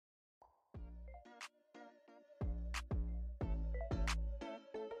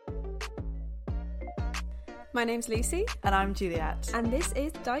My name's Lucy. And I'm Juliet. And this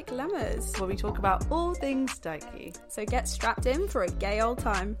is Dyke Lemmers, where we talk about all things dykey. So get strapped in for a gay old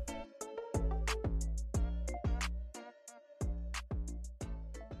time.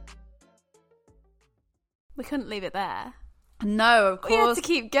 We couldn't leave it there. No, of course. We had to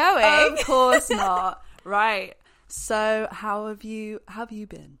keep going. Of course not. Right. So how have you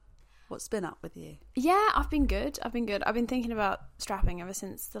been? What's been up with you? Yeah, I've been good. I've been thinking about strapping ever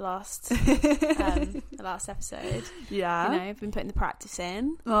since the last episode. Yeah. You know, I've been putting the practice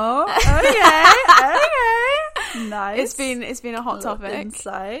in. Oh, okay. Nice. It's been a hot topic.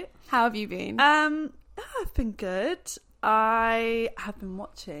 Insight. How have you been? I've been good. I have been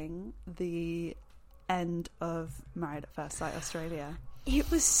watching the end of Married at First Sight Australia.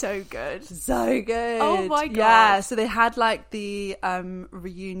 It was so good. So good. Oh my god. Yeah, so they had like the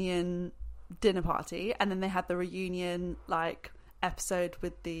reunion dinner party, and then they had the reunion like episode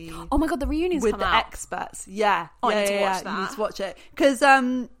with the oh my god, the reunions with come the out. Experts. Yeah. Oh, I need to watch You that. need to watch it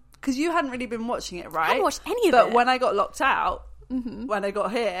because you hadn't really been watching it, right? I haven't watched any of it. But when I got locked out, when I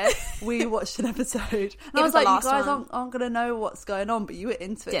got here, we watched an episode. And I was like, you guys aren't going to know what's going on, but you were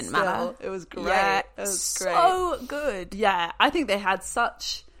into it. Didn't matter. It was great. Yeah, it was great. So good. Yeah, I think they had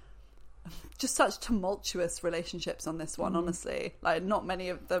such tumultuous relationships on this one, honestly. Like, not many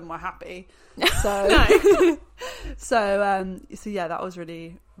of them were happy. So, so yeah, that was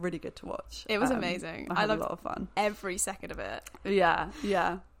really, really good to watch. It was amazing. I had loved a lot of fun. Every second of it. Yeah,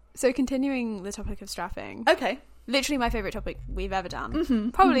 yeah. So continuing the topic of strapping. Okay. Literally my favourite topic we've ever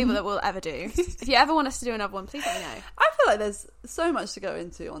done. Probably that we'll ever do. If you ever want us to do another one, please let me know. I feel like there's so much to go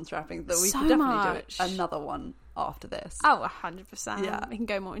into on strapping that we So could definitely much. do another one after this. Oh, 100%. Yeah. We can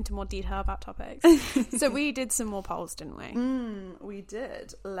go into more detail about topics. So we did some more polls, didn't we? We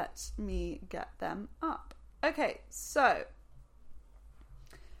did. Let me get them up. Okay, so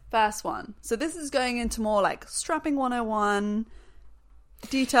first one. So this is going into more like strapping 101,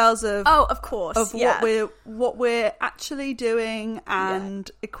 details of of course, of what we're actually doing,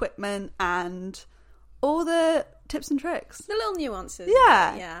 and equipment and all the tips and tricks. The little nuances.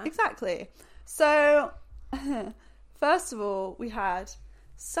 Yeah, exactly. So first of all, we had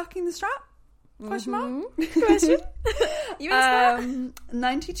sucking the strap. Question mark? Question? You answer that?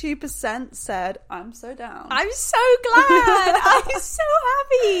 92% said, I'm so down. I'm so glad. I'm so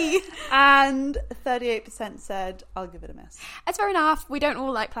happy. And 38% said, I'll give it a miss. It's fair enough. We don't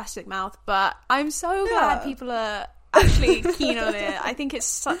all like plastic mouth, but I'm so glad people are actually keen on it. I think it's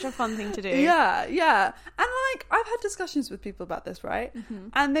such a fun thing to do. Yeah, yeah. And like, I've had discussions with people about this, right?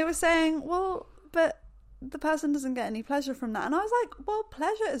 And they were saying, well, but the person doesn't get any pleasure from that. And I was like, well,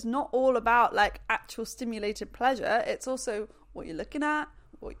 pleasure is not all about like actual stimulated pleasure. It's also what you're looking at,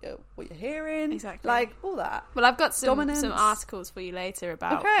 what you're hearing, exactly, like all that. Well, I've got some articles for you later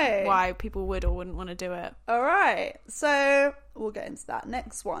about why people would or wouldn't want to do it. All right, so we'll get into that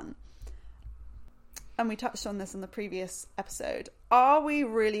next one. And we touched on this in the previous episode. Are we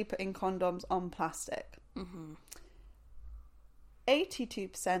really putting condoms on plastic?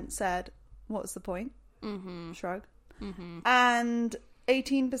 82% said, what's the point? Shrug. And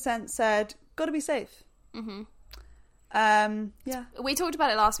 18% said, gotta be safe. Yeah. We talked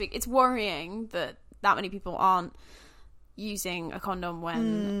about it last week. It's worrying that many people aren't using a condom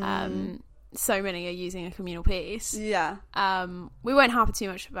when so many are using a communal piece. Yeah. We won't harp too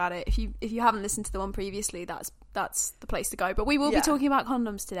much about it. If you haven't listened to the one previously, that's the place to go. But we will be talking about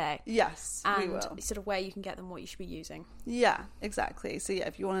condoms today. Yes, and we will. Sort of where you can get them, what you should be using. Yeah, exactly. So yeah,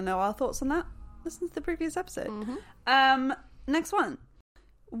 if you want to know our thoughts on that, listen to the previous episode. Next one.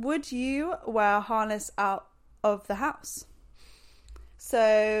 Would you wear a harness out of the house?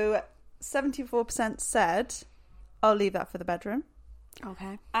 So 74% said, I'll leave that for the bedroom.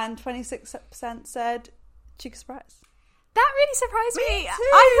 Okay. And 26% said, cheeky surprise. That really surprised me. Too.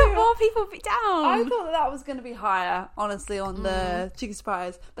 I thought more people would be down. I thought that was going to be higher, honestly, on the cheeky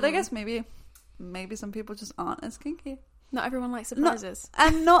surprise. But I guess maybe some people just aren't as kinky. Not everyone likes surprises.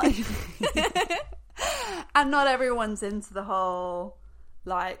 And not everyone's into the whole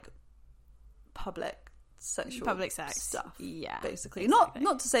like public sex stuff. Yeah, basically. Exactly.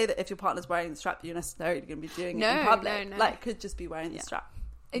 Not to say that if your partner's wearing the strap, you're necessarily going to be doing it in public. No. Like, could just be wearing the strap.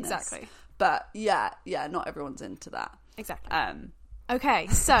 Exactly. But yeah, not everyone's into that. Exactly. Okay,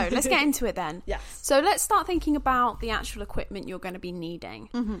 so let's get into it then. Yes. So let's start thinking about the actual equipment you're going to be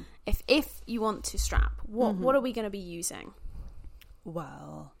needing. If you want to strap, what are we going to be using?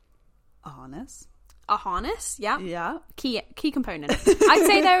 Well, a harness. A harness, yeah. Yeah. Key component. I'd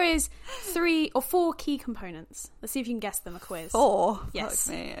say there is 3 or 4 key components. Let's see if you can guess them. A quiz. 4? Yes.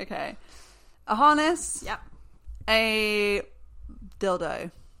 Fuck me. Okay. A harness. Yep. A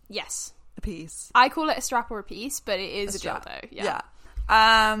dildo. Yes. A piece. I call it a strap or a piece, but it is a strap. dildo. Yeah.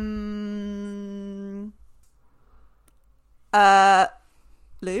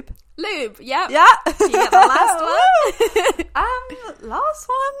 Lube. Lube. Yep. Yeah. You get the last one. Last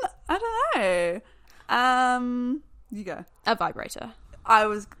one. I don't know. You go. A vibrator. I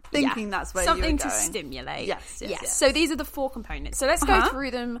was thinking that's where something you were to going. stimulate. Yes. So these are the 4 components. So let's go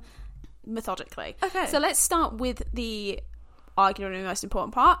through them methodically. Okay. So let's start with the arguably most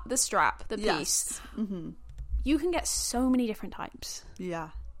important part: the strap, the piece. Yes. Mm-hmm. You can get so many different types. Yeah.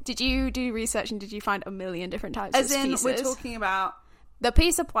 Did you do research and did you find a million different types As of in, pieces? we're talking about the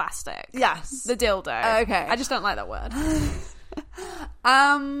piece of plastic. Yes. The dildo. Okay. I just don't like that word.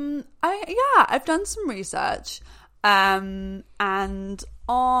 I've done some research, and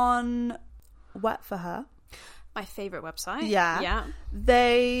on Wet for Her, My favourite website. yeah,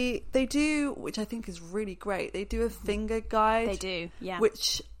 they do, which I think is really great. They do a finger guide. They do, yeah.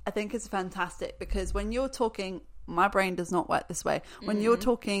 Which I think is fantastic, because when you're talking, my brain does not work this way. When you're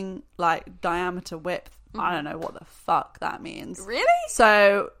talking like diameter width, I don't know what the fuck that means. Really?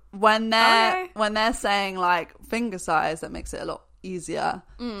 So when they're saying like finger size, that makes it a lot easier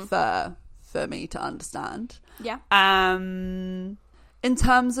for me to understand. Yeah. In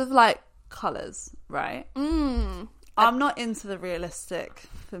terms of like colours, right? I'm not into the realistic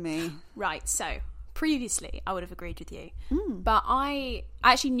for me. Right, so previously I would have agreed with you, but I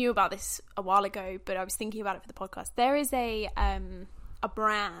actually knew about this a while ago, but I was thinking about it for the podcast. There is a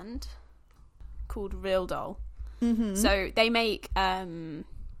brand called Real Doll. So they make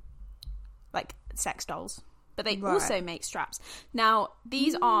like sex dolls, but they also make straps. Now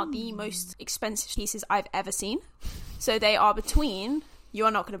these are the most expensive pieces I've ever seen. So they are between, you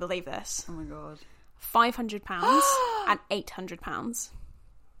are not going to believe this, Oh my god, £500 and £800.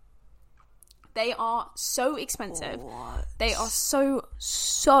 They are so expensive. What? They are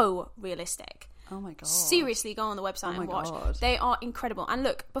so realistic. Oh my god. Seriously, go on the website and watch. God. They are incredible. And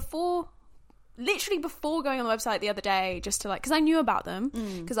look, literally before going on the website the other day, just to like, because I knew about them,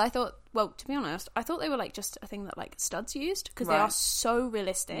 because I thought, well, to be honest, I thought they were like just a thing that like studs used, because they are so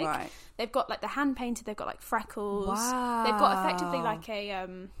realistic. Right. They've got like the hand painted, they've got like freckles. Wow. They've got effectively like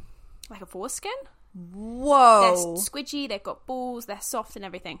a foreskin. Whoa. They're squidgy, they've got balls, they're soft and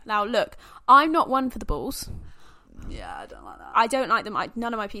everything. Now look, I'm not one for the balls. Yeah, I don't like that. I don't like them.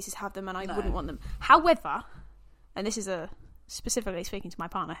 None of my pieces have them, and I wouldn't want them. However, and this is specifically speaking to my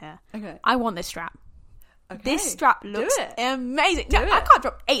partner here, Okay. I want this strap. Okay. This strap looks it. amazing. Do I it. can't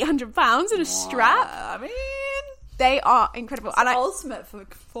drop £800 in a strap. I mean, They are incredible. and ultimate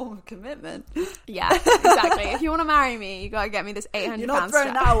form of commitment. Yeah, exactly. If you want to marry me, you gotta get me this £800 You're not throwing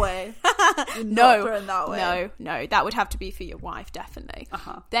strap. that away. You're not throwing that away. No, that would have to be for your wife, definitely.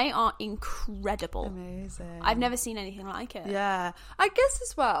 They are incredible. Amazing. I've never seen anything like it. Yeah, I guess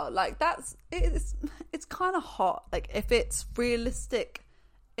as well. Like it's kind of hot. Like if it's realistic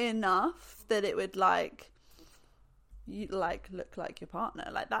enough that it would like you like look like your partner.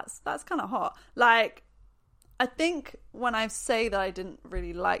 Like that's kind of hot. Like I think when I say that I didn't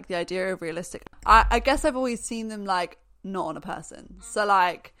really like the idea of realistic, I guess I've always seen them like not on a person. So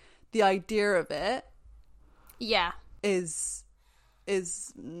like the idea of it, Yeah. is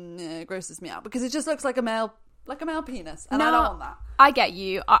grosses me out, because it just looks like a male penis, and I don't want that. I get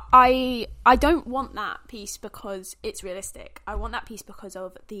you. I don't want that piece because it's realistic. I want that piece because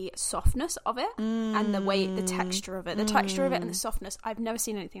of the softness of it and the way, the texture of it. The texture of it and the softness. I've never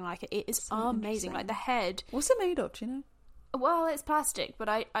seen anything like it. It is amazing. Like the head. What's it made of? Do you know? Well, it's plastic, but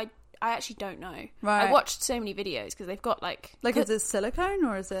I actually don't know. Right. I watched so many videos because they've got like is it silicone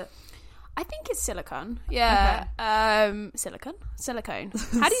or is it? I think it's silicone. Yeah. Okay. Silicone.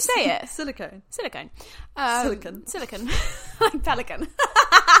 How do you say it? Silicone. Silicone. Silicon. Like pelican.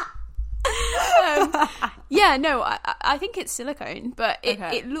 Yeah, no, I think it's silicone, but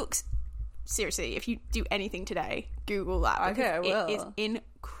it looks, seriously, if you do anything today, Google that. Okay, I will. It is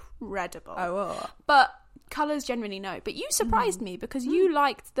incredible. I will. But colours generally no. But you surprised me because you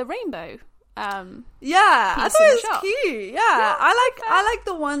liked the rainbow. Yeah, I piece thought in it the was shop. cute. Yeah, I like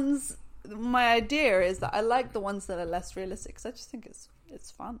the ones. My idea is that I like the ones that are less realistic, because I just think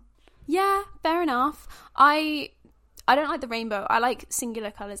it's fun. Yeah, fair enough. I don't like the rainbow. I like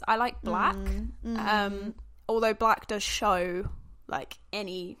singular colours. I like black. Although black does show like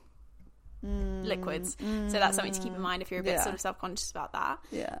any liquids, so that's something to keep in mind if you're a bit sort of self-conscious about that.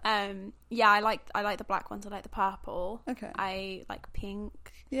 Yeah. Yeah, I like the black ones. I like the purple. Okay. I like pink.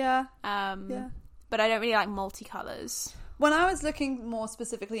 Yeah. Yeah. But I don't really like multicolours. When I was looking more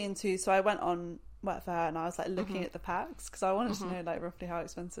specifically into, so I went on Wet for Her and I was like looking at the packs because I wanted to know like roughly how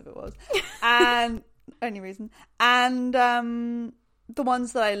expensive it was, and only reason. And the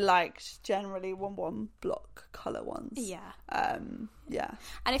ones that I liked generally were one block colour ones. Yeah. Yeah.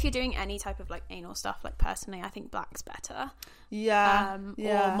 And if you're doing any type of like anal stuff, like personally, I think black's better. Yeah.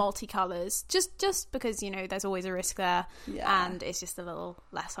 Or multicolours. Just because, you know, there's always a risk there. Yeah. And it's just a little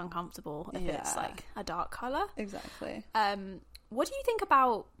less uncomfortable if it's like a dark colour. Exactly. What do you think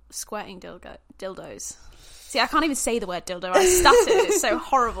about squirting dildos? See, I can't even say the word dildo. I stuttered. It's so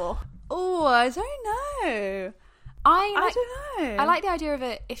horrible. Oh, I don't know. I don't know. I like the idea of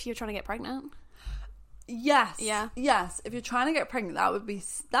it if you're trying to get pregnant. Yes. Yeah. Yes. If you're trying to get pregnant, that'd be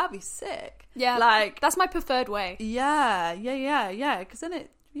sick. Yeah. Like, that's my preferred way. Yeah. Because then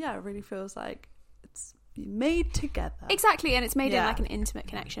it really feels like it's made together. Exactly, and it's made in like an intimate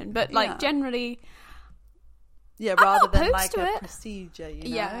connection. But like generally, rather than opposed like to a it. procedure, you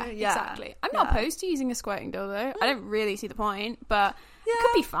know? Yeah, exactly. I'm not opposed to using a squirting dildo. I don't really see the point, but it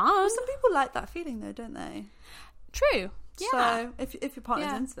could be fun. Well, some people like that feeling though, don't they? True. Yeah. So if your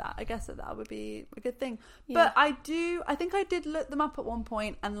partner's into that, I guess that would be a good thing. But I think I did look them up at one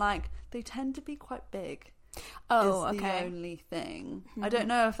point, and like they tend to be quite big. Oh, is the only thing. I don't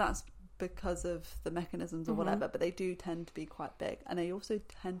know if that's because of the mechanisms or whatever, but they do tend to be quite big, and they also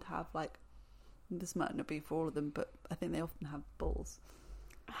tend to have like, this might not be for all of them, but I think they often have balls.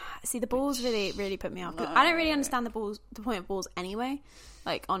 See, the balls really put me off. I don't really understand the point of balls anyway,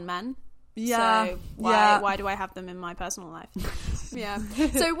 like on men. Yeah. So why do I have them in my personal life? Yeah.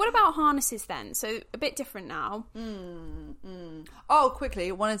 So what about harnesses then? So a bit different now. Oh,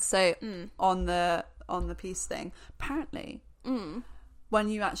 quickly, wanted to say on the piece thing. Apparently, when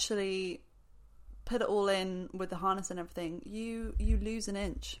you actually put it all in with the harness and everything, you lose an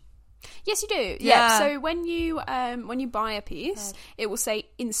inch. Yes, you do. Yeah. So when you buy a piece, it will say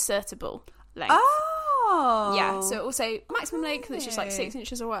insertable length. Oh. Yeah. So it will say maximum length, that's just like 6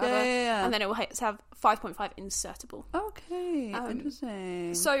 inches or whatever, and then it will have 5.5 insertable. Okay.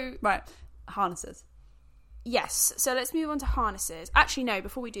 Interesting. So right, harnesses. Yes. So let's move on to harnesses. Actually, no.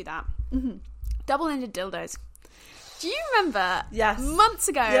 Before we do that, double-ended dildos. Do you remember? Yes. Months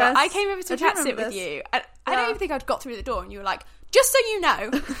ago, I came over to a cat sit with you, and I don't even think I'd got through the door, and you were like, "Just so you know, I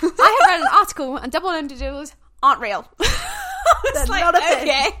have read an article, and double-ended dildos aren't real." I was like,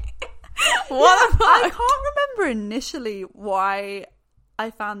 okay. What the fuck? I can't remember initially why I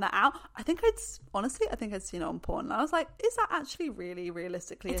found that out. I think I'd seen it on porn, and I was like, "Is that actually really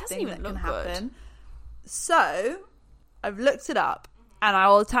realistically a thing that can happen?" Good. So I've looked it up, and I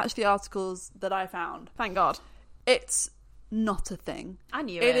will attach the articles that I found. Thank God. It's not a thing. I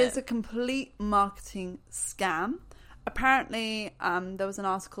knew it. It is a complete marketing scam. Apparently, there was an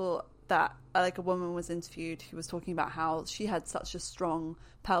article that like a woman was interviewed who was talking about how she had such a strong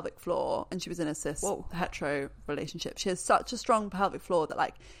pelvic floor, and she was in a hetero relationship. She has such a strong pelvic floor that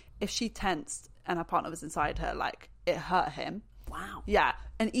like if she tensed and her partner was inside her, like it hurt him. Wow. Yeah,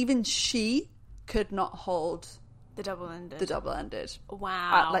 and even she could not hold the double-ended.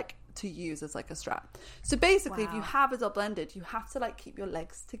 Wow. Like to use as like a strap. So basically, if you have a double-ended, you have to like keep your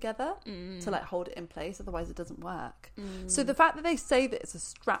legs together to like hold it in place, otherwise it doesn't work. So the fact that they say that it's a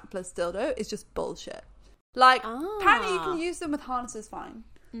strapless dildo is just bullshit. Like apparently you can use them with harnesses fine,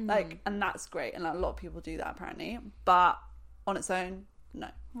 like, and that's great, and like, a lot of people do that apparently, but on its own, no.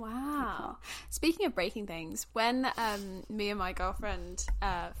 Wow. Speaking of breaking things, when me and my girlfriend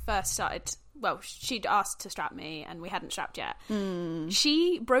first started, well, she'd asked to strap me and we hadn't strapped yet.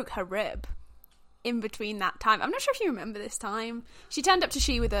 She broke her rib in between that time. I'm not sure if you remember this time. She turned up to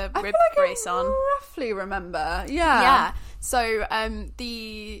She with a rib brace on. I roughly remember. Yeah. So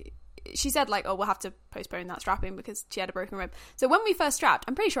she said like, oh, we'll have to postpone that strapping because she had a broken rib. So when we first strapped,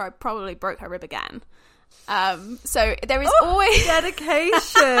 I'm pretty sure I probably broke her rib again. So there is always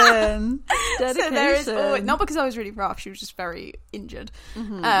dedication. So there is always, not because I was really rough, she was just very injured.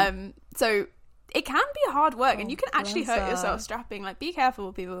 So it can be hard work, and you can actually hurt yourself strapping. Like, be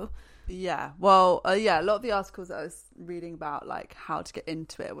careful, people. Yeah. Well, a lot of the articles that I was reading about like how to get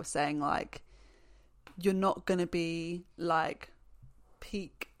into it were saying like you're not going to be like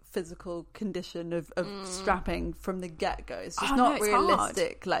peak physical condition of strapping from the get-go. It's just not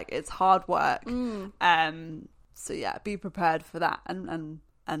realistic. Hard. Like, it's hard work. So yeah, be prepared for that,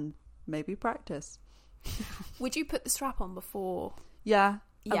 and maybe practice. Would you put the strap on before? Yeah,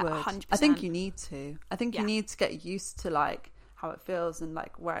 I would. 100%. I think you need to. I think you need to get used to like how it feels and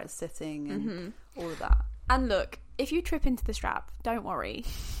like where it's sitting and all of that. And look, if you trip into the strap, don't worry.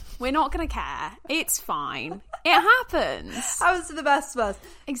 We're not going to care. It's fine. It happens. Happens to the best of us.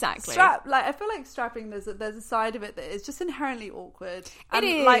 Exactly. I feel like strapping, there's a side of it that is just inherently awkward. It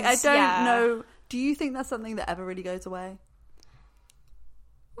is. Like, I don't know. Do you think that's something that ever really goes away?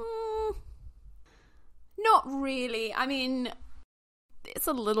 Not really. I mean, it's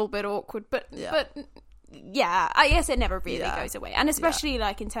a little bit awkward, but yeah, I guess it never really goes away. And especially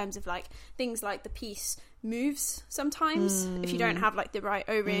like in terms of like things like the piece moves sometimes. If you don't have like the right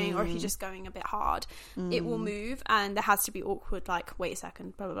O-ring or if you're just going a bit hard, it will move, and there has to be awkward like, wait a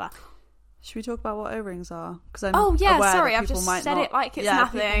second, blah blah blah. Should we talk about what O-rings are? Because I'm sorry, I've just said it like it's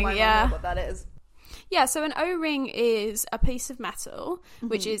nothing. People might not know what that is. Yeah, so an O-ring is a piece of metal,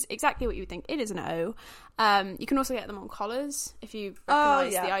 which is exactly what you would think. It is an O. You can also get them on collars if you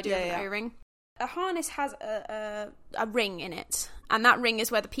recognise the idea of an O-ring. A harness has a ring in it, and that ring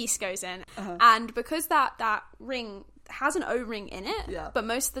is where the piece goes in. And because that ring has an O-ring in it, but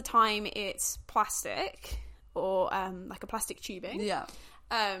most of the time it's plastic or like a plastic tubing. Yeah.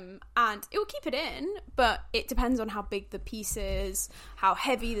 And it will keep it in, but it depends on how big the piece is, how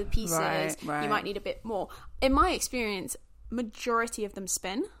heavy the piece is. Right. You might need a bit more. In my experience, majority of them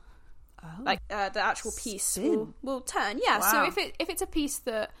spin. Like the actual piece will turn. Yeah. Wow. So if it's a piece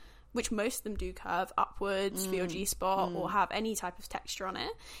that, which most of them do curve upwards for your G-spot or have any type of texture on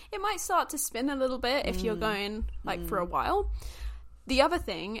it, it might start to spin a little bit if you're going like for a while. The other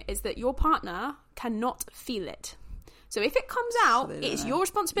thing is that your partner cannot feel it. So if it comes out, it's your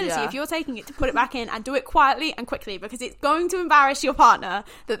responsibility if you're taking it to put it back in and do it quietly and quickly, because it's going to embarrass your partner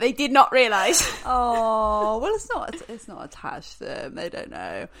that they did not realise. Oh, well, it's not attached to them. They don't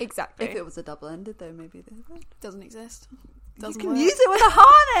know. Exactly. If it was a double-ended, though, maybe they would. Doesn't exist. You can use it with a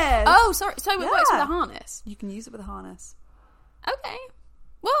harness. Oh, sorry. So it works with a harness. You can use it with a harness. Okay.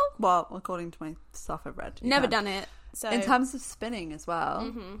 Well, according to my stuff I've read. Never done it. So in terms of spinning as well,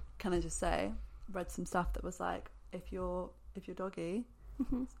 can I just say, read some stuff that was like, if you're doggy,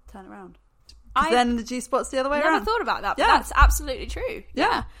 turn it around. Then the G-spot's the other way around. Never thought about that, but that's absolutely true.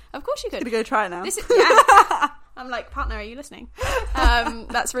 Yeah. Of course you could. Gonna go try it now. I'm like, partner, are you listening?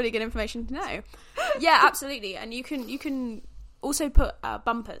 That's really good information to know. Yeah, absolutely. And you can also put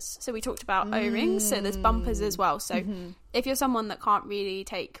bumpers. So we talked about O-rings, so there's bumpers as well. So if you're someone that can't really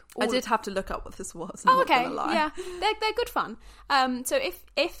take I did have to look up what this was. Okay. Yeah, they're good fun. So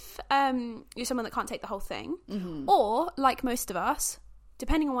if you're someone that can't take the whole thing, or like most of us,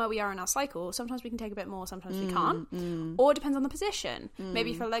 depending on where we are in our cycle, sometimes we can take a bit more, sometimes we can't. Or it depends on the position. Maybe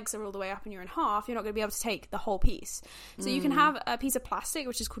if your legs are all the way up and you're in half, you're not going to be able to take the whole piece. So you can have a piece of plastic,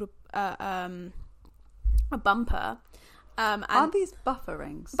 which is called a bumper. Aren't these buffer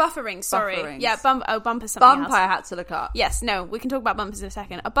rings? Buffer rings, sorry. Buffer rings. Yeah, bumper's something else. I had to look up. Yes, no, we can talk about bumpers in a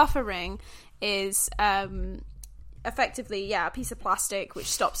second. A buffer ring is effectively, a piece of plastic which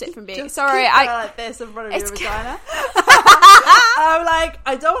stops it from being... Just sorry, I like this in front of your vagina. I'm like,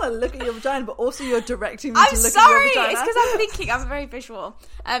 I don't want to look at your vagina, but also you're directing me to look at your vagina. It's because I'm thinking, I'm very visual.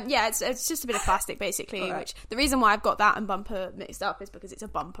 It's just a bit of plastic, basically, which the reason why I've got that and bumper mixed up is because it's a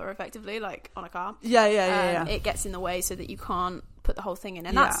bumper, effectively, like on a car. Yeah. It gets in the way so that you can't put the whole thing in.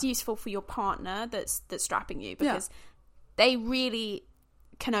 And that's useful for your partner that's strapping you, because they really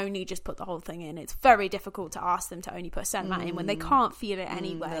can only just put the whole thing in. It's very difficult to ask them to only put a certain amount in when they can't feel it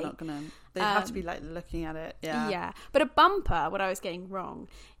anyway. They're not gonna. They have to be like looking at it. Yeah. But a bumper, what I was getting wrong,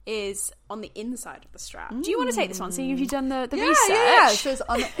 is on the inside of the strap. Do you want to take this one? Seeing if you've done the research. Yeah. So it's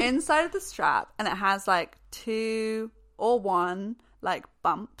on the inside of the strap, and it has like 2 or 1 like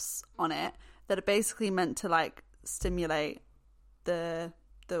bumps on it that are basically meant to like stimulate the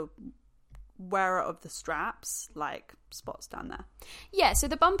wearer of the straps, like spots down there. Yeah, so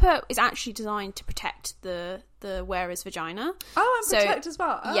the bumper is actually designed to protect the wearer's vagina. Oh, and protect as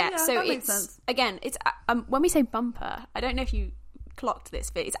well. Oh, yeah, so that makes sense. Again, it's when we say bumper, I don't know if you clocked this,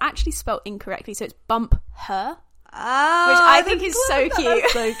 but it's actually spelled incorrectly, so it's bump her. Oh, which I think is so cute.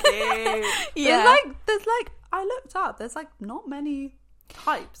 That's so cute. Yeah. There's like I looked up, there's like not many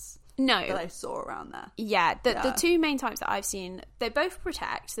types. No. That I saw around there. Yeah, the 2 main types that I've seen, they both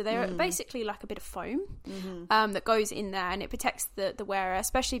protect. So they're basically like a bit of foam that goes in there, and it protects the wearer,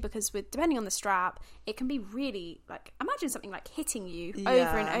 especially because depending on the strap, it can be really like, imagine something like hitting you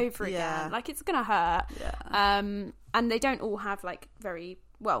over and over again. Like it's gonna hurt. Yeah. And they don't all have like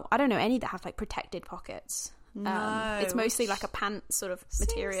I don't know any that have like protected pockets. No, it's mostly like a pant sort of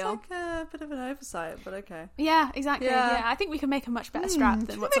material. Seems like a bit of an oversight, but okay. Yeah, exactly. Yeah, I think we can make a much better strap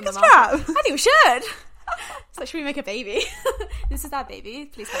than what's on the market. I think we should. So should we make a baby? This is our baby.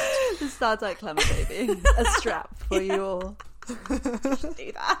 Please help. This is our Clemmer baby. A strap for you all. Do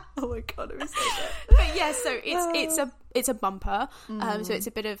that. Oh my god, it was so good. But yeah, so it's a bumper. So it's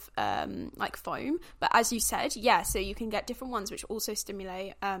a bit of like foam. But as you said, so you can get different ones which also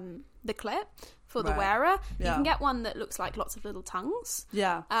stimulate the clit for the wearer. You can get one that looks like lots of little tongues.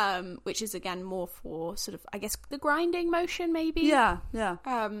 Yeah. Which is again more for sort of, I guess, the grinding motion maybe. Yeah.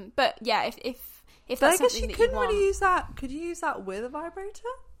 But yeah, if if But I that's guess something you that you couldn't want. really use that. Could you use that with a vibrator?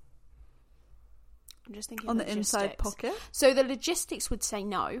 I'm just thinking On the logistics. inside pocket? So the logistics would say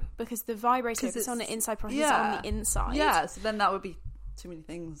no, because the vibrator, if it's on the inside pocket, it's on the inside. Yeah, so then that would be too many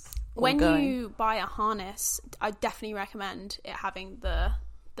things. When you buy a harness, I definitely recommend it having the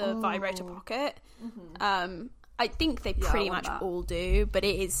vibrator pocket. I think they pretty much all do, but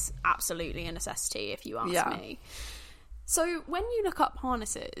it is absolutely a necessity if you ask me. So when you look up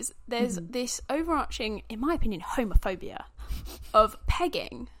harnesses, there's this overarching, in my opinion, homophobia of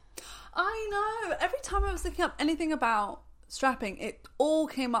pegging. I know. Every time I was looking up anything about strapping, it all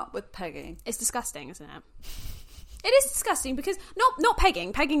came up with pegging. It's disgusting, isn't it? It is disgusting because not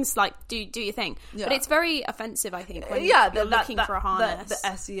pegging. Pegging's like do your thing, but it's very offensive. I think when you're looking for a harness. The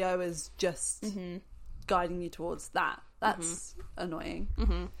SEO is just guiding you towards that. That's annoying.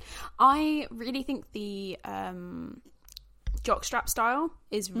 I really think the jockstrap style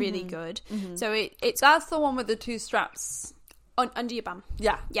is really good. So that's the one with the two straps under your bum.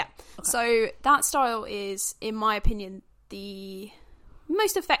 Yeah. Okay. So that style is, in my opinion, the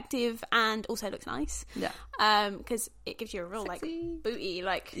most effective and also looks nice. Yeah. Because it gives you a real sexy, like booty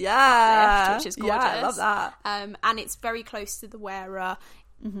like lift, which is gorgeous. Yeah, I love that. And it's very close to the wearer.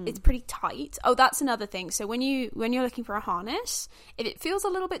 It's pretty tight. Oh, that's another thing. So when you're looking for a harness, if it feels a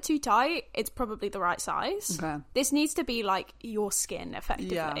little bit too tight, it's probably the right size. Okay. This needs to be like your skin,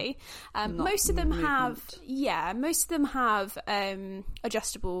 effectively. Most of them have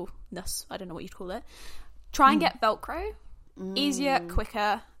adjustableness. I don't know what you'd call it. Try and get Velcro. Easier,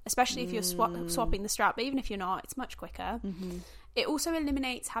 quicker, especially if you're swapping the strap. But even if you're not, it's much quicker. It also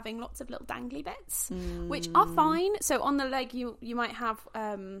eliminates having lots of little dangly bits, which are fine. So on the leg, you might have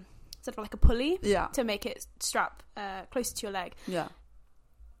sort of like a pulley to make it strap closer to your leg. Yeah.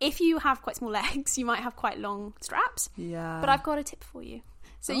 If you have quite small legs, you might have quite long straps. Yeah. But I've got a tip for you.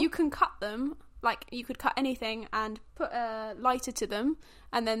 So you can cut them. Like, you could cut anything and put a lighter to them,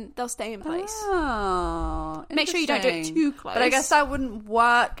 and then they'll stay in place. Oh, make sure you don't do it too close. But I guess that wouldn't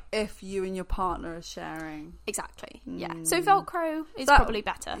work if you and your partner are sharing. Exactly, yeah. So Velcro is probably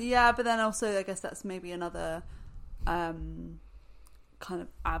better. Yeah, but then also I guess that's maybe another kind of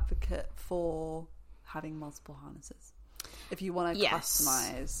advocate for having multiple harnesses. If you want to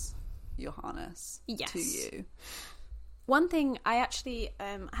customise your harness to you. One thing, I actually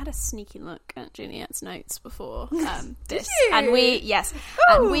had a sneaky look at Juliet's notes before this. And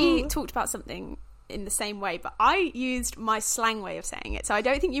we talked about something in the same way, but I used my slang way of saying it, so I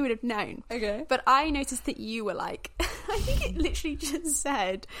don't think you would have known. Okay. But I noticed that you were like, I think it literally just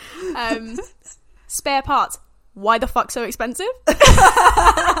said, spare parts, why the fuck so expensive?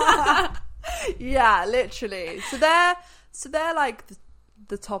 Yeah, literally. So they're like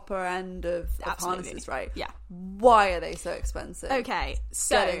the topper end of harnesses, right? Yeah. Why are they so expensive? Okay,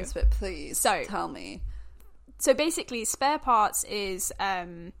 so get into it, please. So tell me. So basically, spare parts is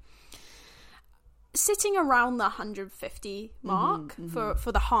sitting around the 150 mark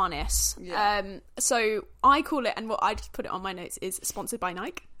for the harness. Yeah. So I call it, and what I just put it on my notes is sponsored by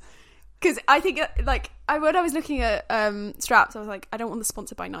Nike. Because I think, when I was looking at straps, I was like, I don't want the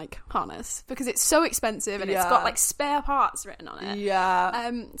sponsored by Nike harness because it's so expensive and it's got like spare parts written on it.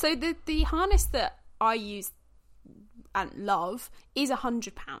 Yeah. So the harness that I use and love is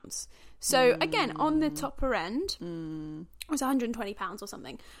 £100. So again, on the topper end, it was £120 or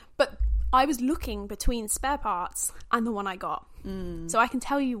something. But I was looking between spare parts and the one I got. So I can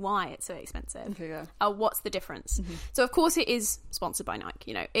tell you why it's so expensive. Okay, yeah. What's the difference? So of course it is sponsored by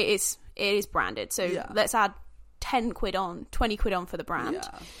Nike. You know, it is branded. So let's add 10 quid on, 20 quid on for the brand.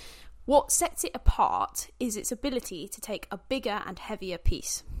 Yeah. What sets it apart is its ability to take a bigger and heavier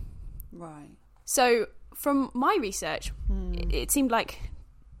piece. Right. So from my research, it seemed like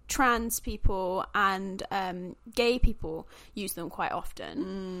trans people and gay people use them quite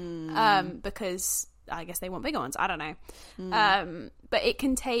often because I guess they want bigger ones. I don't know. But it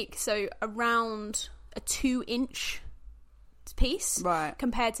can take around a 2-inch piece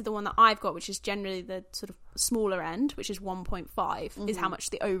compared to the one that I've got, which is generally the sort of smaller end, which is 1.5 is how much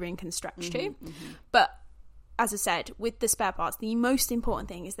the O-ring can stretch to. But as I said, with the spare parts, the most important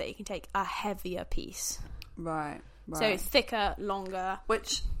thing is that it can take a heavier piece. Right. So thicker, longer.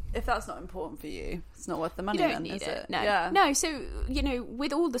 Which, if that's not important for you, it's not worth the money. You don't need it. No. Yeah. No. So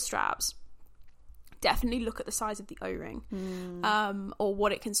with all the straps, definitely look at the size of the O-ring, or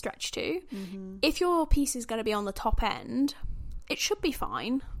what it can stretch to. If your piece is going to be on the top end, it should be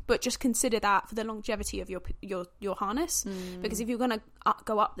fine, but just consider that for the longevity of your harness, because if you're going to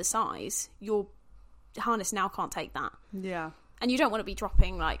go up the size, your harness now can't take that. Yeah. And you don't want to be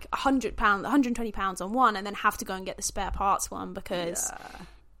dropping like £100, £120 on one and then have to go and get the spare parts one because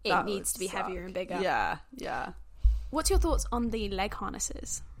it needs to be heavier and bigger. Yeah. What's your thoughts on the leg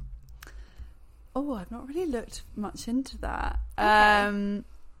harnesses? Oh, I've not really looked much into that. Okay.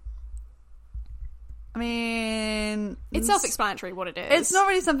 I mean, it's self-explanatory what it is. It's not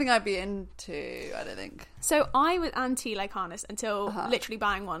really something I'd be into, I don't think. So I was anti-leg harness until literally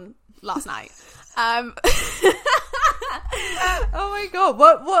buying one last night. Oh my god,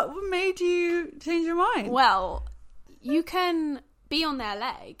 what made you change your mind? Well, you can be on their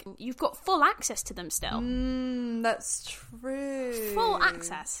leg. You've got full access to them still. That's true. Full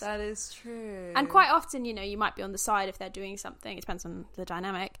access. That is true. And quite often, you might be on the side if they're doing something. It depends on the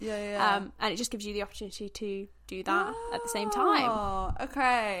dynamic. Yeah. And it just gives you the opportunity to do that at the same time. Oh,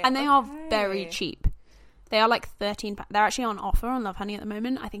 okay. And they are very cheap. They are like £13. They're actually on offer on Love Honey at the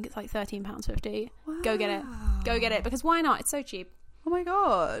moment. I think it's like £13.50. Wow. Go get it. Because why not? It's so cheap. Oh my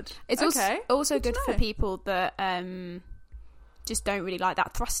god. It's also good for people that just don't really like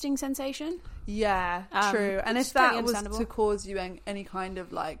that thrusting sensation. Yeah, true. And if that was understandable. to cause you any kind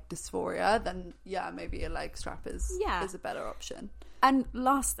of like dysphoria, then maybe a leg strap is a better option. And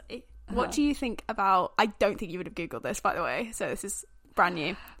lastly, what do you think about, I don't think you would have Googled this, by the way, so this is brand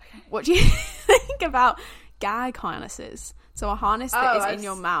new. Okay. What do you think about gag harnesses? So a harness that is in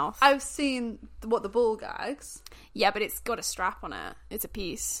your mouth. I've seen the ball gags. Yeah, but it's got a strap on it. It's a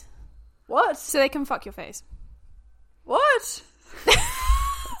piece. What? So they can fuck your face. What?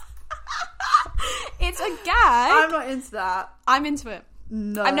 It's a gag. I'm not into that. I'm into it.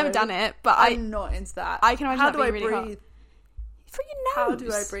 No. I've never done it, but I'm not into that. I can imagine How do I really breathe? Hot. For your nose. How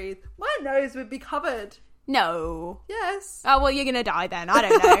do I breathe? My nose would be covered. No. Yes. Oh, well, you're going to die then. I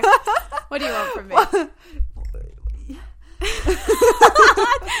don't know. What do you want from me?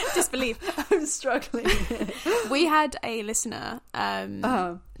 Disbelief. I'm struggling. We had a listener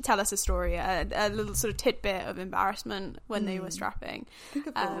tell us a story, a little sort of tidbit of embarrassment when they were strapping. I think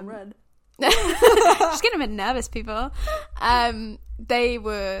I've gone red. Just getting a bit nervous, people. They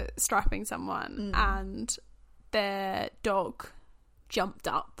were strapping someone and their dog jumped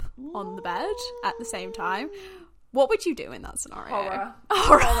up on the bed at the same time. What would you do in that scenario?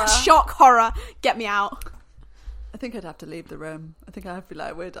 Horror. Shock, horror. Get me out. I think I'd have to leave the room. I think I'd be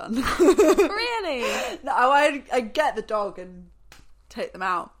like, we're done. Really? No, I'd get the dog and take them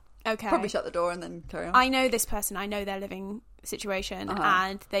out. Okay. Probably shut the door and then carry on. I know this person. I know their living situation,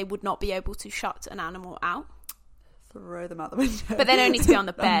 and they would not be able to shut an animal out. Throw them out the window. But they don't need to be on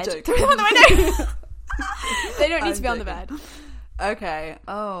the bed. Throw them out the window. They don't need to be on the bed. Okay.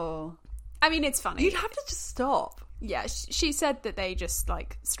 Oh. I mean, it's funny. You'd have to just stop. Yeah, she said that they just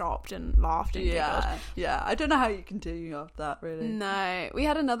like stopped and laughed and giggled. Yeah. I don't know how you can do that, really. No. We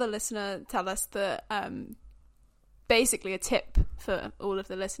had another listener tell us that basically a tip for all of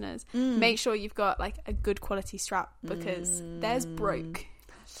the listeners, make sure you've got like a good quality strap, because theirs broke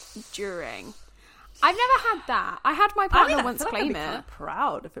during. I've never had that. I had my partner once claim I'd be kind of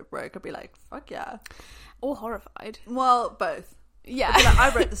proud if it broke. I'd be like, fuck yeah. Or horrified. Well, both. Yeah. Like, I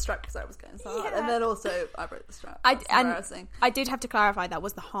broke the strap because I was getting so hard. And then also I broke the strap. That's embarrassing. I did have to clarify that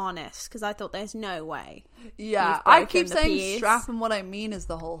was the harness, because I thought there's no way. Yeah. I keep saying strap, and what I mean is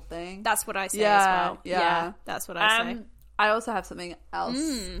the whole thing. That's what I say as well. Yeah. That's what I say. I also have something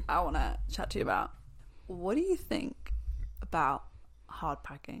else I want to chat to you about. What do you think about hard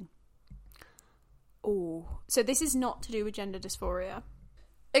packing? Oh, so this is not to do with gender dysphoria.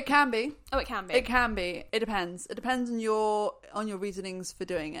 It can be. Oh, it can be. It can be. It depends. It depends on your reasonings for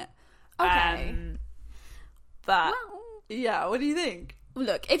doing it. Okay. But yeah, what do you think?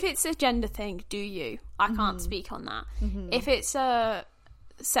 Look, if it's a gender thing, do you? I can't speak on that. If it's a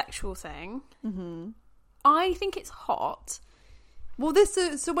sexual thing, I think it's hot. Well, this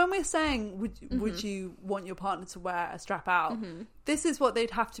is, so when we're saying would you want your partner to wear a strap out, this is what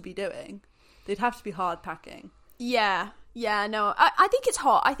they'd have to be doing. They'd have to be hard packing. Yeah, no, I think it's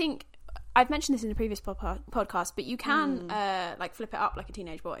hot. I think I've mentioned this in a previous podcast, but you can like flip it up like a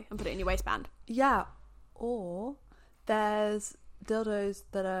teenage boy and put it in your waistband. Yeah, or there's dildos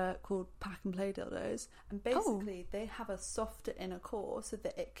that are called pack and play dildos, and basically they have a softer inner core so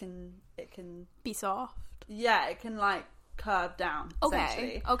that it can be soft. Yeah, it can like curve down.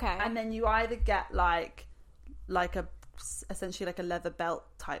 Okay. And then you either get like a essentially like a leather belt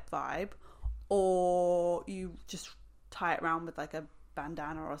type vibe, or you just tie it around with like a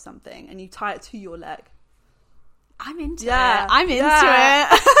bandana or something, and you tie it to your leg. I'm into it. I'm into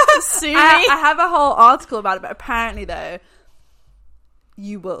it. Sue me. I have a whole article about it, but apparently though,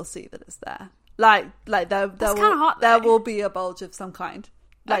 you will see that it's there. Like there kind of hot, there will be a bulge of some kind.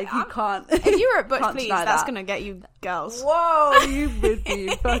 Like, you can't. If you were at Butch can't Please, deny that's that. going to get you girls. Whoa, you would be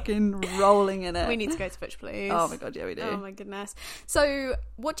fucking rolling in it. We need to go to Butch Please. Oh my god, yeah, we do. Oh my goodness. So,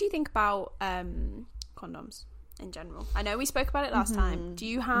 what do you think about condoms in general? I know we spoke about it last time. Do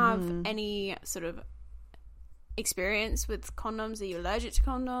you have any sort of experience with condoms? Are you allergic to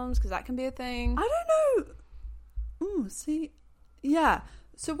condoms? Because that can be a thing. I don't know. See, yeah.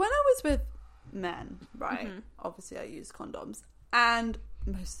 So when I was with men, right, obviously I used condoms, and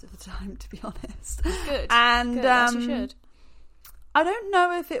most of the time, to be honest. Good. And Good. As you should. I don't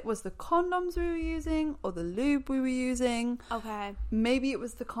know if it was the condoms we were using or the lube we were using. Okay. Maybe it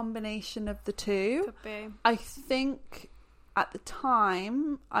was the combination of the two. Could be. I think at the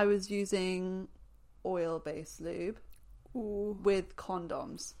time I was using oil-based lube with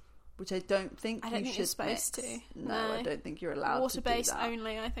condoms, which I don't think you should you're supposed mix. to. No, I don't think you're allowed to do Water-based that.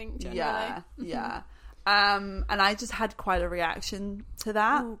 only, I think, generally. Yeah. And I just had quite a reaction to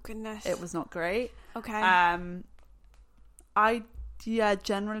that. Oh, goodness. It was not great. Okay. I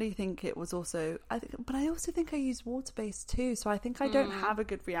generally think it was also, but I also think I use water-based too, so I think I don't have a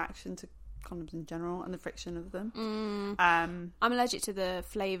good reaction to condoms in general and the friction of them. I'm allergic to the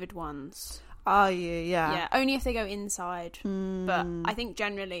flavoured ones. Are you? Yeah. Yeah, only if they go inside. But I think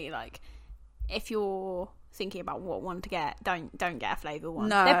generally, like, if you're thinking about what one to get, don't get a flavoured one.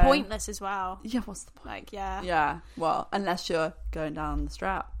 No. They're pointless as well. Yeah, what's the point? Like, yeah. Yeah, well, unless you're going down the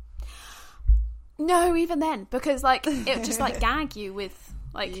strap. No, even then, because, like, it would just, like, gag you with,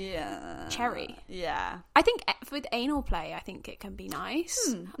 like, cherry. Yeah. I think with anal play, I think it can be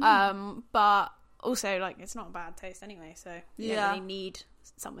nice. But also, like, it's not a bad taste anyway, so you don't really need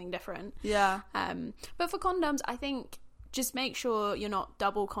something different. Yeah. But for condoms, I think just make sure you're not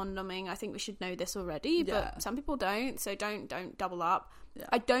double condoming. I think we should know this already, but some people don't, so don't double up. Yeah.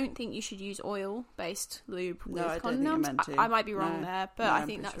 I don't think you should use oil-based lube with condoms. Don't think you're meant to. I might be wrong there, but I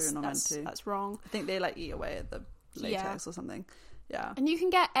think sure that's wrong. I think they like eat away at the latex or something. Yeah. And you can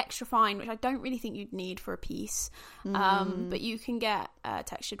get extra fine, which I don't really think you'd need for a piece. But you can get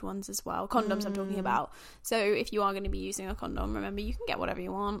textured ones as well. Condoms I'm talking about. So if you are going to be using a condom, remember you can get whatever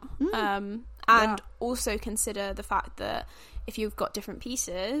you want. And also consider the fact that if you've got different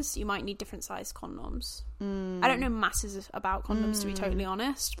pieces, you might need different size condoms. I don't know masses about condoms, to be totally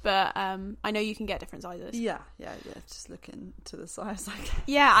honest, but I know you can get different sizes. Yeah. Just looking to the size, I guess.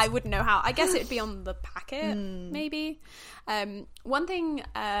 Yeah, I wouldn't know how. I guess it'd be on the packet, maybe. One thing,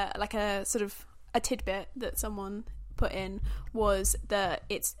 like a sort of a tidbit that someone put in was that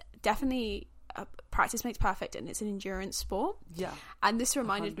it's definitely practice makes perfect, and it's an endurance sport. Yeah. And this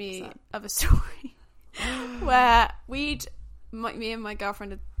reminded 100%. Me of a story where me and my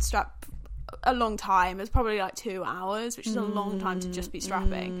girlfriend had strapped a long time. It was probably like 2 hours, which is a long time to just be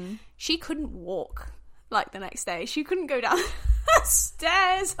strapping. She couldn't walk like the next day. She couldn't go down the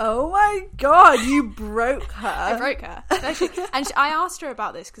stairs. Oh my god, you broke her. I broke her. I asked her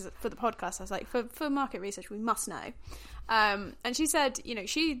about this because for the podcast I was like, for market research we must know. And she said, you know,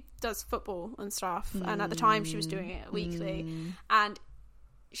 she does football and stuff, and at the time she was doing it weekly, and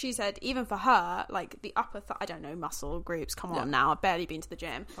she said even for her, like the upper thigh, I don't know muscle groups, come on now, I've barely been to the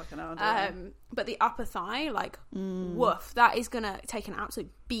gym. But the upper thigh, like woof, that is gonna take an absolute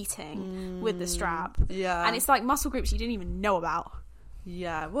beating with the strap. Yeah. And it's like muscle groups you didn't even know about.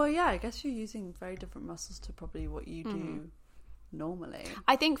 Yeah. Well, yeah, I guess you're using very different muscles to probably what you do normally.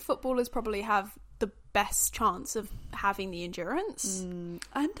 I think footballers probably have the best chance of having the endurance. And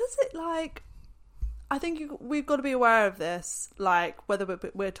does it, like, I think we've got to be aware of this, like whether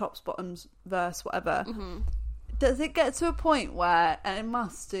we're tops, bottoms, verse, whatever. Does it get to a point where, and it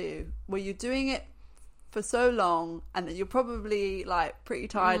must do, where you're doing it for so long and that you're probably like pretty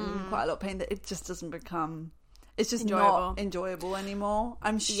tired and in quite a lot of pain, that it just doesn't become, it's just not enjoyable anymore?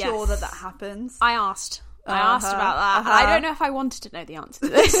 I'm sure that happens. I asked about that. I don't know if I wanted to know the answer to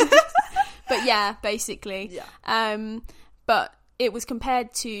this. But yeah, basically. Yeah. But it was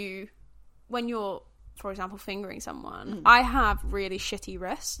compared to when you're, for example, fingering someone. I have really shitty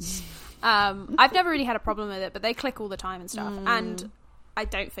wrists. I've never really had a problem with it, but they click all the time and stuff. And I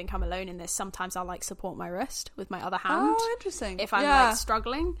don't think I'm alone in this. Sometimes I'll like support my wrist with my other hand. Oh, interesting. If I'm like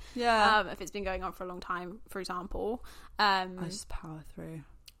struggling. Yeah. If it's been going on for a long time, for example. I just power through.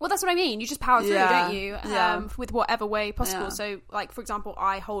 Well, that's what I mean. You just power through, don't you? With whatever way possible. So, like, for example,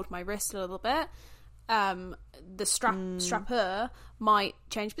 I hold my wrist a little bit. The strapper might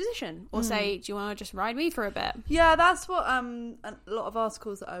change position or say, do you want to just ride me for a bit? Yeah, that's what a lot of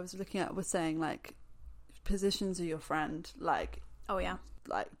articles that I was looking at were saying, like, positions are your friend. Like,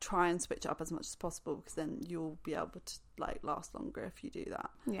 like try and switch it up as much as possible, because then you'll be able to last longer if you do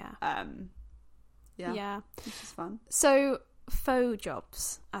that. Yeah, which is fun. So faux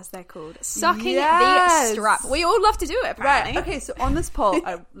jobs, as they're called. Sucking the strap. We all love to do it, apparently. Right. Okay, so on this poll,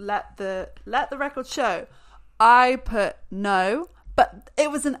 I let the record show, I put no, but it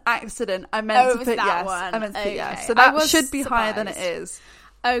was an accident. I meant to put yes. One. I meant to put yes. So that should be higher than it is.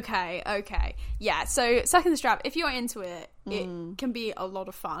 Okay. Yeah, so sucking the strap, if you're into it, it can be a lot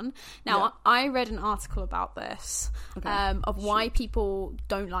of fun. Now, I read an article about this, of why people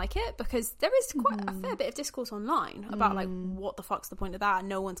don't like it, because there is quite a fair bit of discourse online about, like, what the fuck's the point of that?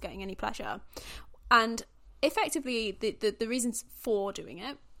 No one's getting any pleasure. And effectively, the reasons for doing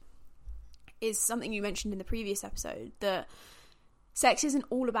it is something you mentioned in the previous episode, that sex isn't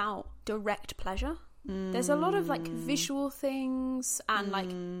all about direct pleasure. There's a lot of, like, visual things and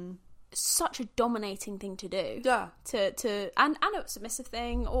like such a dominating thing to do. Yeah. And a submissive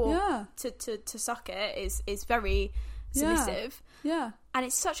thing, or to suck it is very submissive. Yeah. And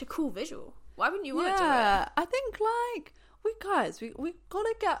it's such a cool visual. Why wouldn't you want to do it? Yeah. I think, like, we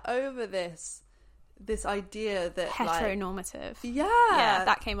gotta get over this idea that heteronormative. Like, yeah,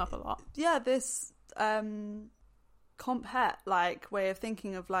 that came up a lot. Yeah, this comp het like way of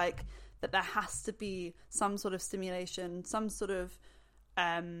thinking of, like, that there has to be some sort of stimulation, some sort of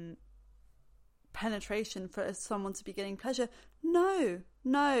penetration for someone to be getting pleasure. No.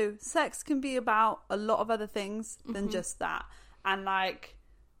 Sex can be about a lot of other things than just that. And, like,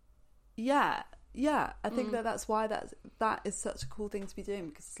 I think that's why that is such a cool thing to be doing,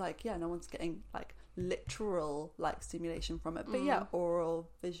 because it's like, no one's getting, like, literal, like, stimulation from it. But oral,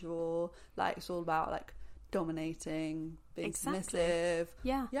 visual, like, it's all about, like, dominating, being submissive.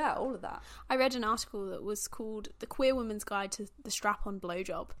 Yeah, all of that. I read an article that was called The Queer Woman's Guide to the Strap-on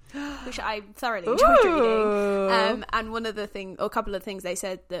Blowjob, which I thoroughly enjoyed reading. And one of the a couple of things they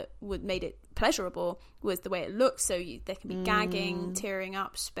said that made it pleasurable was the way it looks. So there can be gagging, tearing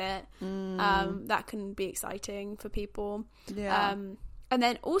up, spit. That can be exciting for people. Yeah. And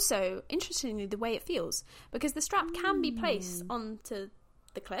then also, interestingly, the way it feels, because the strap can be placed onto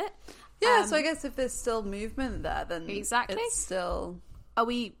the clit. Yeah, so I guess if there's still movement there, then exactly. It's still... Are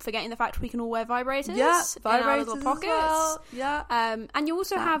we forgetting the fact we can all wear vibrators? Yeah, in our little vibrators pockets? as well. Yeah. And you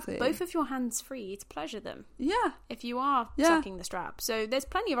also have both of your hands free to pleasure them. Yeah. If you are sucking the strap. So there's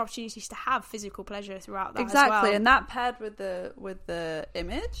plenty of opportunities to have physical pleasure throughout that exactly. as well. And that paired with the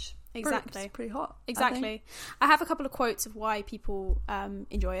image... Exactly. Pretty hot. Exactly. I have a couple of quotes of why people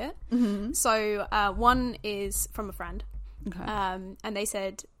enjoy it. Mm-hmm. So one is from a friend. Okay. And they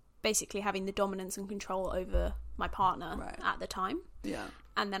said... basically having the dominance and control over my partner at the time. Yeah.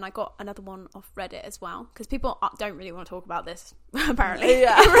 And then I got another one off Reddit as well, because people don't really want to talk about this, apparently,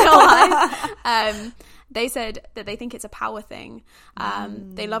 in real life. They said that they think it's a power thing.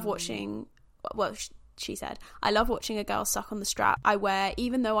 They love watching... Well, she said, I love watching a girl suck on the strap I wear,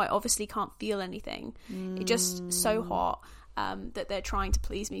 even though I obviously can't feel anything. It's just so hot. That they're trying to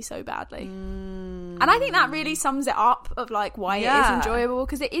please me so badly. And I think that really sums it up of, like, why it is enjoyable,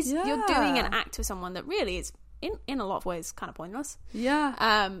 because it is you're doing an act with someone that really is in a lot of ways kind of pointless.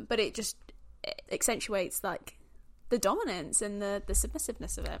 But it just accentuates, like, the dominance and the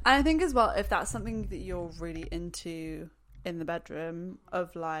submissiveness of it. And I think as well, if that's something that you're really into in the bedroom,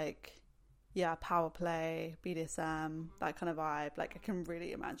 of, like, power play, BDSM, that kind of vibe, like, I can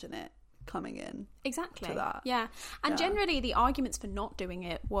really imagine it coming in exactly to that. And generally the arguments for not doing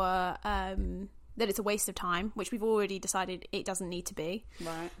it were that it's a waste of time, which we've already decided it doesn't need to be,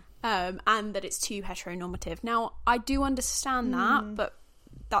 right? And that it's too heteronormative. Now, I do understand that, but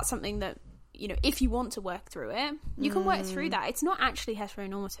that's something that, you know, if you want to work through it, you can work through that. It's not actually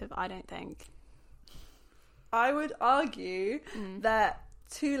heteronormative, I don't think. I would argue that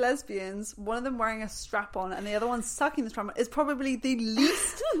two lesbians, one of them wearing a strap-on and the other one sucking the strap-on, is probably the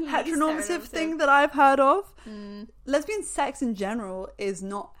least heteronormative thing that I've heard of. Lesbian sex in general is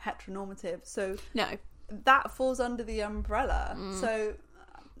not heteronormative, so no, that falls under the umbrella. So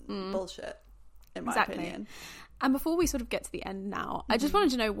bullshit, in my opinion. And before we sort of get to the end now, I just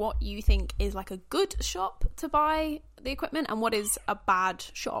wanted to know what you think is, like, a good shop to buy the equipment, and what is a bad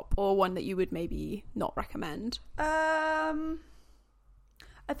shop, or one that you would maybe not recommend.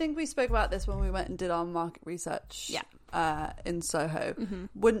 I think we spoke about this when we went and did our market research in Soho.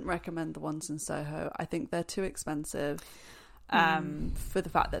 Wouldn't recommend the ones in Soho. I think they're too expensive for the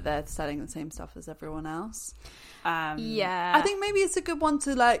fact that they're selling the same stuff as everyone else. I think maybe it's a good one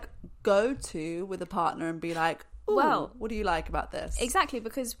to, like, go to with a partner and be like, well, what do you like about this? Exactly,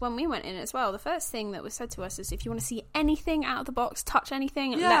 because when we went in as well, the first thing that was said to us is, if you want to see anything out of the box, touch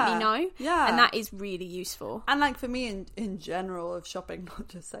anything, let me know. And that is really useful. And, like, for me in general of shopping, not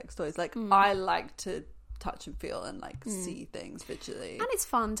just sex toys, like, I like to touch and feel and like see things visually. And it's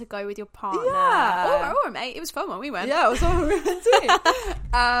fun to go with your partner. Yeah. Or a mate. It was fun when we went. Yeah, it was fun when we went too.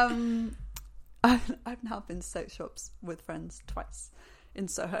 I've now been to sex shops with friends twice in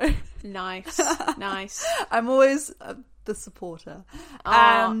Soho. Nice. I'm always the supporter.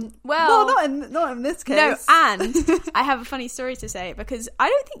 Well, not in this case. No, and I have a funny story to say, because I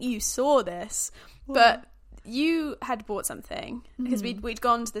don't think you saw this, but you had bought something, because we'd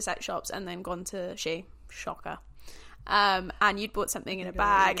gone to the sex shops and then gone to Shocker. And you'd bought something in a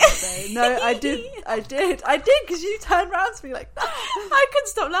bag. No, I did, because you turned around to me like that. I couldn't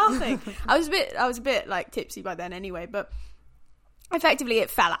stop laughing. I was a bit like tipsy by then anyway, but effectively it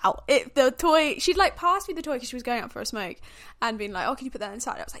fell out. The toy, she'd like passed me the toy because she was going out for a smoke and been like, oh, can you put that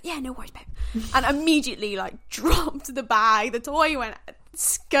inside? I was like, yeah, no worries, babe. And immediately like dropped the bag. The toy went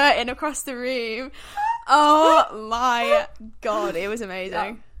skirting across the room. Oh my God, it was amazing.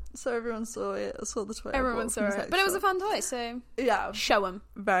 Yeah. So everyone saw the toy. Everyone saw it. But it was a fun toy, so yeah. Show them.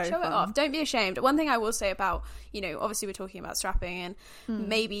 Show it off. Don't be ashamed. One thing I will say about, obviously we're talking about strapping, and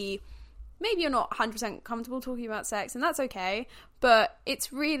maybe you're not 100% comfortable talking about sex, and that's okay, but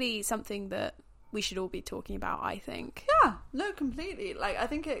it's really something that we should all be talking about, I think. Yeah, no, completely. Like, I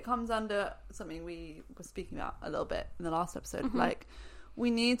think it comes under something we were speaking about a little bit in the last episode. Like,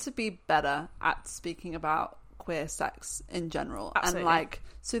 we need to be better at speaking about queer sex in general. Absolutely. And like,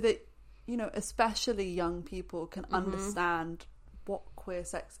 so that, especially young people can understand what queer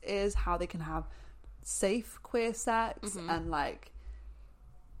sex is, how they can have safe queer sex, and like,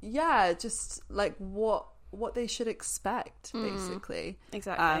 yeah, just like what they should expect, basically.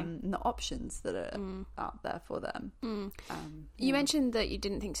 Exactly. And the options that are out there for them. You mentioned that you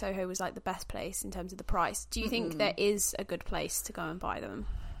didn't think Soho was like the best place in terms of the price. Do you think there is a good place to go and buy them?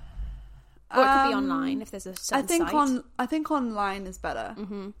 Or it could be online if there's a certain site. I think online is better.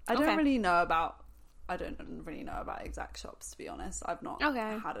 I don't really know about exact shops, to be honest. I've not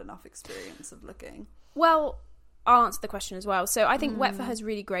had enough experience of looking. Well, I'll answer the question as well. So I think Wet for Her is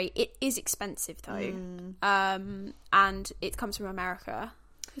really great. It is expensive though, and it comes from America,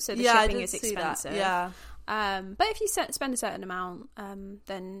 so the shipping is expensive. Yeah. But if you spend a certain amount,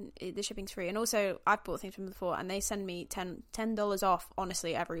 then the shipping's free. And also, I've bought things from them before, and they send me $10 off,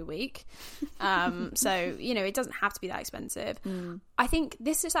 honestly, every week. So, it doesn't have to be that expensive. I think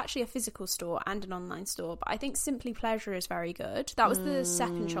this is actually a physical store and an online store, but I think Simply Pleasure is very good. That was the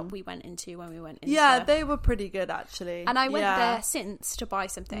second shop we went into when we went into... Yeah, they were pretty good, actually. And I went there since to buy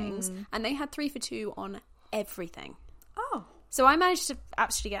some things, and they had 3 for $2 on everything. Oh. So I managed to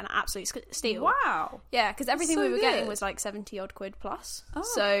actually get an absolute steal. Wow. Yeah, because everything we were getting was like 70 odd quid plus. Oh.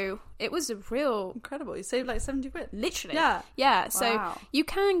 So it was a real... Incredible. You saved like 70 quid. Literally. Yeah. Yeah, so you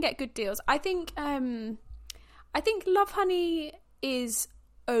can get good deals. I think Love Honey is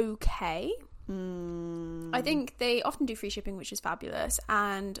okay. I think they often do free shipping, which is fabulous.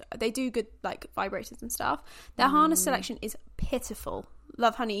 And they do good like vibrators and stuff. Their harness selection is pitiful.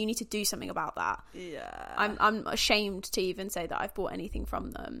 Love Honey, you need to do something about that. Yeah. I'm ashamed to even say that I've bought anything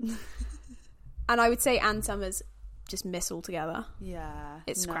from them. And I would say Ann Summers just miss altogether. Yeah.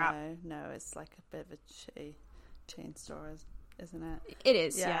 It's crap. No, it's like a bit of a shitty chain store, isn't it? It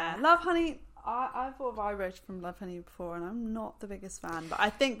is, yeah. Love Honey, I've bought a vibrator from Love Honey before, and I'm not the biggest fan, but I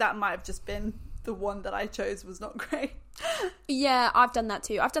think that might have just been the one that I chose was not great. Yeah, I've done that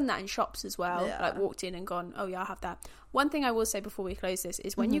too. I've done that in shops as well. Yeah. Like walked in and gone, oh yeah, I'll have that. One thing I will say before we close this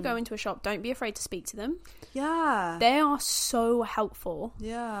is when you go into a shop, don't be afraid to speak to them. Yeah. They are so helpful.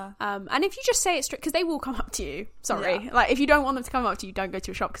 Yeah. And if you just say it straight, because they will come up to you. Sorry. Yeah. Like if you don't want them to come up to you, don't go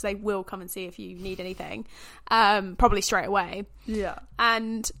to a shop, because they will come and see if you need anything. Probably straight away. Yeah.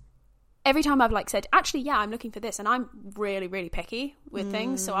 And every time I've like said, actually, yeah, I'm looking for this, and I'm really, really picky with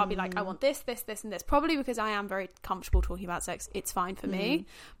things, so I'll be like, I want this, this, this, and this. Probably because I am very comfortable talking about sex, it's fine for me,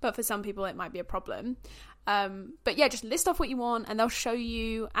 but for some people it might be a problem. But yeah, just list off what you want, and they'll show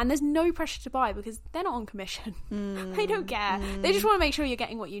you, and there's no pressure to buy because they're not on commission. They don't care. They just want to make sure you're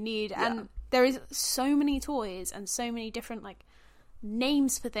getting what you need, and there is so many toys and so many different like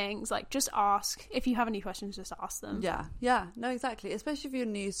names for things. Like just ask if you have any questions, just ask them. No, exactly, especially if you're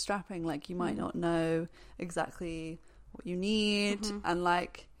new strapping, like you might not know exactly what you need, and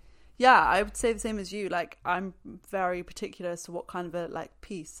like I would say the same as you. Like I'm very particular as to what kind of a like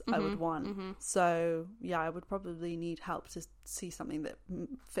piece I would want, so I would probably need help to see something that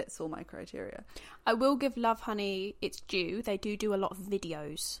fits all my criteria. I will give Love Honey its due. They do a lot of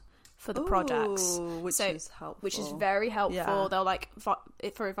videos for the products, which is helpful. Which is very helpful. Yeah. They'll like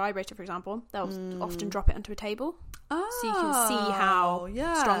for a vibrator, for example, they'll often drop it onto a table, so you can see how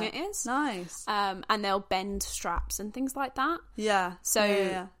strong it is. Nice. And they'll bend straps and things like that. Yeah.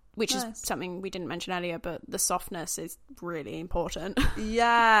 So which is something we didn't mention earlier, but the softness is really important.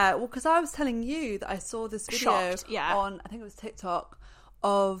 Yeah, well, because I was telling you that I saw this video on, I think it was TikTok,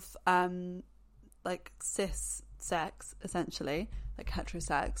 of like cis sex, essentially, like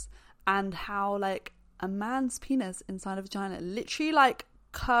heterosex, and how like a man's penis inside a vagina literally like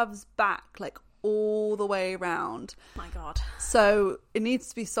curves back like all the way around. My God. So it needs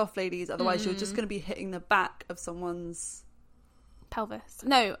to be soft, ladies, otherwise you're just going to be hitting the back of someone's pelvis.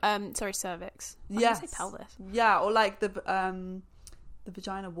 No, sorry, cervix. Yes. I say pelvis. Yeah, or like the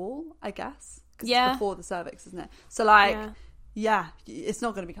vagina wall, I guess. 'Cause it's before the cervix, isn't it? So like, yeah, it's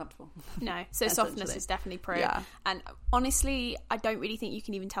not going to be comfortable. No, so softness is definitely pro. Yeah. And honestly, I don't really think you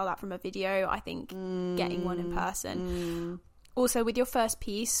can even tell that from a video. I think getting one in person. Also, with your first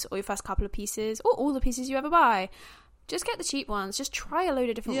piece or your first couple of pieces, or all the pieces you ever buy, just get the cheap ones. Just try a load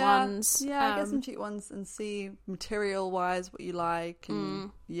of different ones. Yeah, get some cheap ones and see material-wise what you like.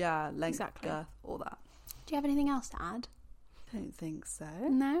 And length, girth, all that. Do you have anything else to add? I don't think so.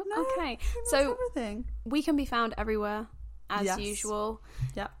 No? Okay. So everything. We can be found everywhere, as usual.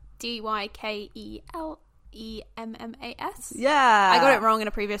 Yeah. DYKELEMMAS. Yeah. I got it wrong in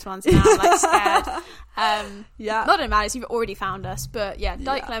a previous one, so now I'm like scared. Not that it matters, you've already found us, but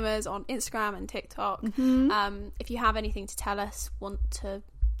Dyke Lemmers on Instagram and TikTok. If you have anything to tell us, want to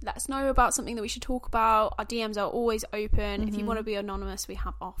let us know about something that we should talk about, our DMs are always open. If you want to be anonymous, we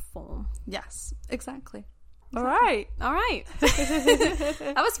have our form. Yes, exactly. All right.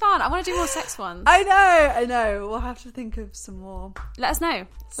 That was fun. I want to do more sex ones. I know. We'll have to think of some more. Let us know.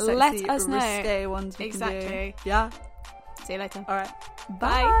 Sexy, risque ones we can do. Yeah. See you later. All right.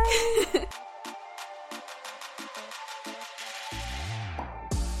 Bye.